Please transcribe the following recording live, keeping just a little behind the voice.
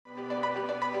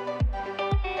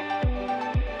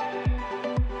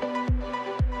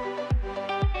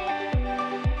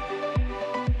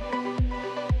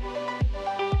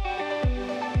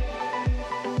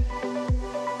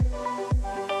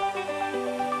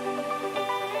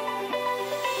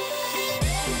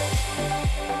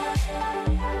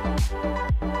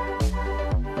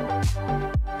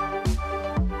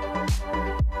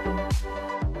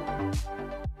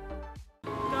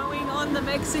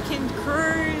Mexican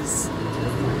cruise.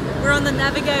 We're on the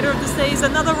Navigator of the Seas.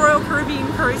 Another Royal Caribbean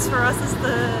cruise for us is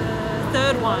the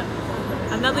third one.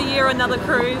 Another year, another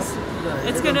cruise.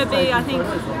 It's going to be, I think,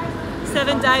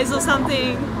 7 days or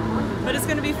something, but it's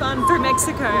going to be fun through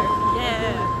Mexico.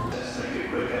 Yeah.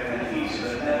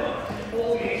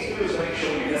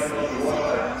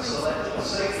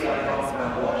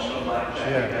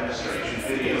 Demonstration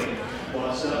video.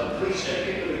 Once done, please check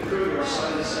into the crew or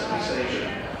assign assembly station.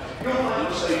 Your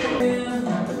final station.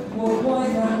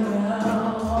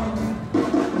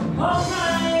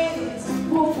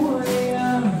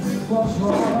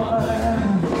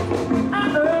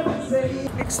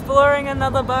 Exploring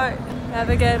another boat.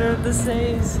 Navigator of the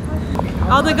Seas.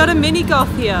 Oh, they got a mini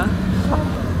golf here.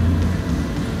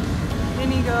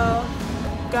 Mini golf.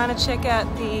 Gonna check out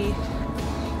the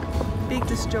big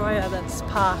destroyer that's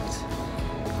parked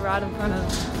right in front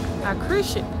of our cruise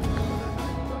ship.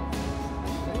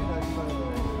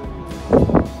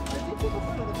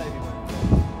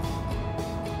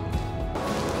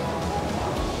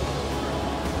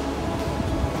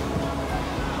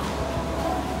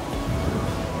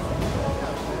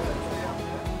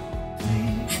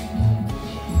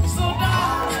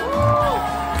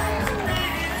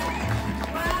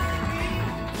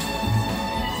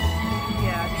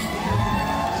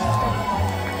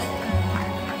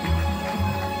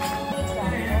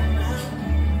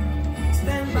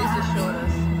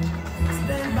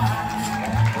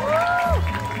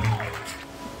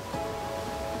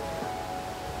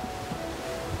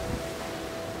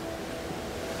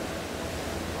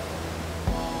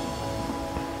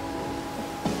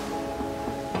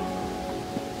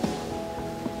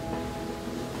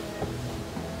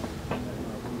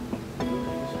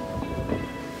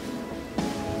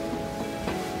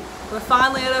 We're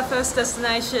finally at our first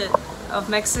destination of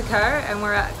Mexico, and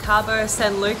we're at Cabo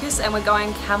San Lucas, and we're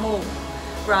going camel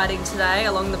riding today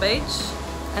along the beach.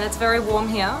 And it's very warm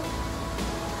here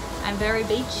and very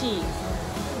beachy.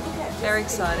 Very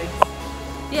exciting.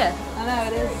 Yeah, I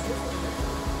know it is.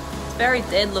 It's very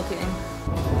dead looking.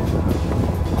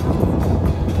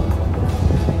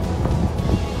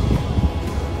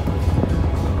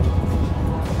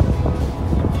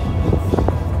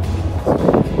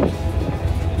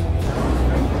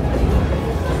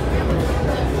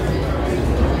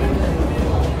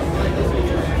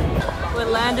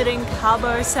 Landed in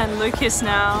Cabo San Lucas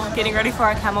now, getting ready for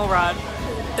our camel ride.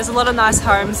 There's a lot of nice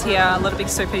homes here, a lot of big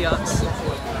super yachts.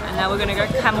 And now we're going to go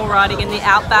camel riding in the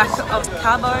outback of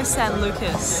Cabo San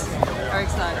Lucas. Very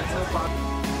excited.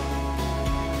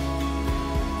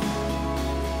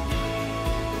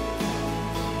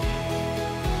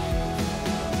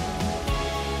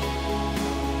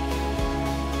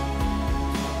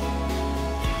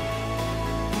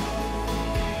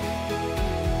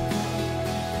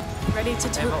 Ready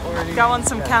to go on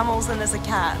some camels, and there's a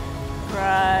cat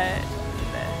right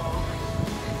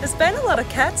there. There's been a lot of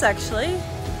cats actually.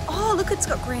 Oh look, it's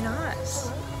got green eyes.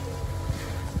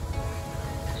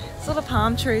 There's a lot of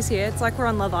palm trees here. It's like we're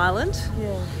on Love Island.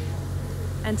 Yeah.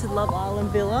 And to Love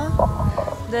Island Villa.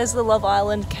 There's the Love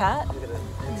Island cat. Look at it.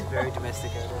 It's very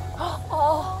domesticated.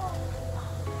 Oh,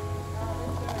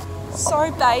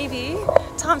 so baby.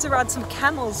 Time to ride some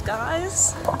camels,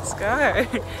 guys. Let's go.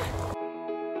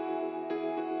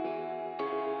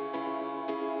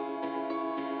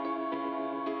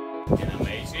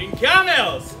 Amazing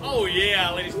camels! Oh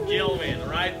yeah, ladies and gentlemen,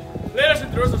 right? Let us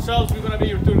introduce ourselves. We're gonna be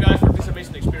your tour guides for this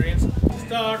amazing experience.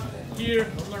 Start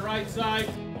here on the right side.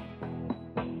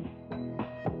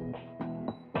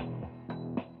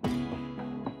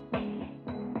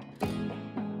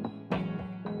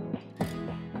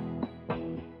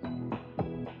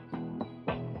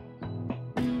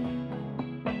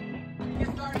 Get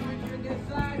started when you're on this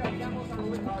side. Our camels are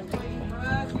waiting for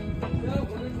us. So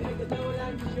we're going to make the double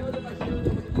line to show them. I show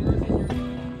them with the yours and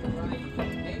your right.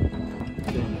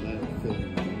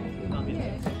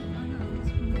 Okay?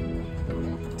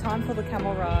 Time for the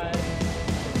camel ride.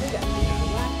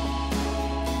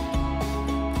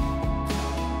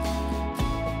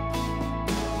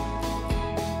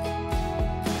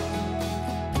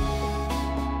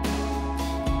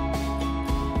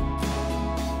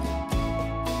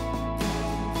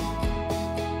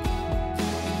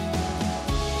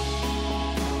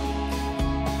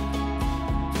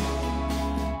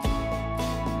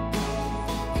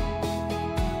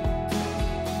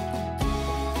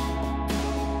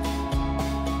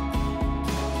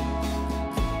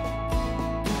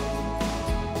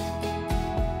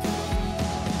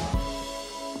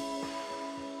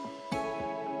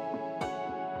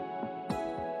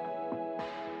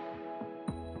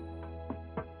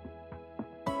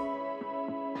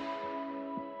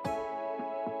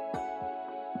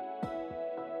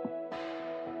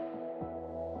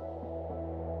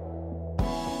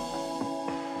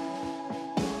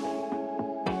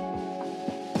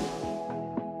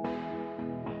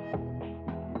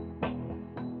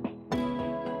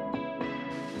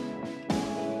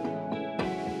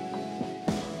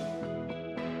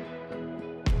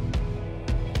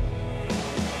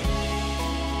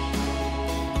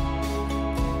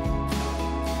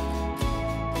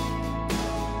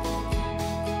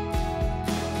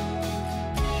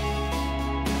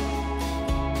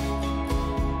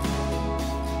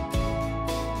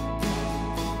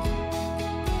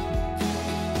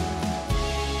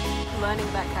 learning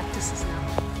about cactuses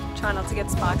now. Try not to get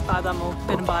spiked by them or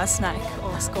bitten by a snake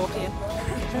or a scorpion.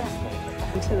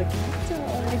 Into the cactus.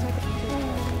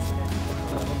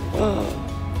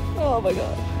 Oh my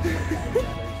god.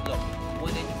 Look,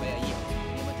 1 inch by a year.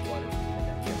 How much water we put in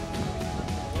that here?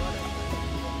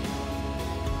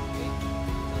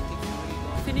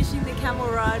 Okay. Finishing the camel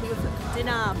ride with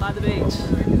dinner by the beach.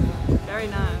 Very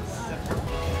nice.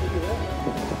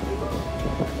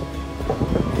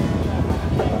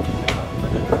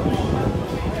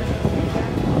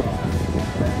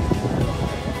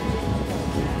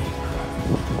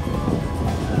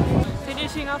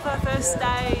 Finishing off our first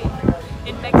day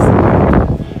in Mexico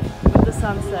with the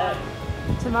sunset.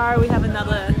 Tomorrow we have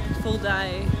another full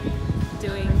day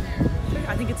doing,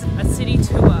 I think it's a city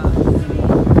tour.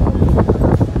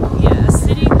 Yeah, a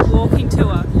city walking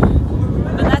tour.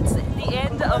 But that's the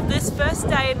end of this first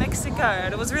day in Mexico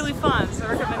and it was really fun, so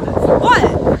I recommend it.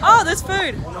 What? Oh, there's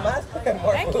food!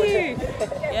 Thank you!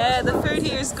 Yeah, the food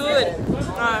here is good.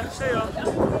 Alright, see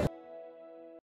ya.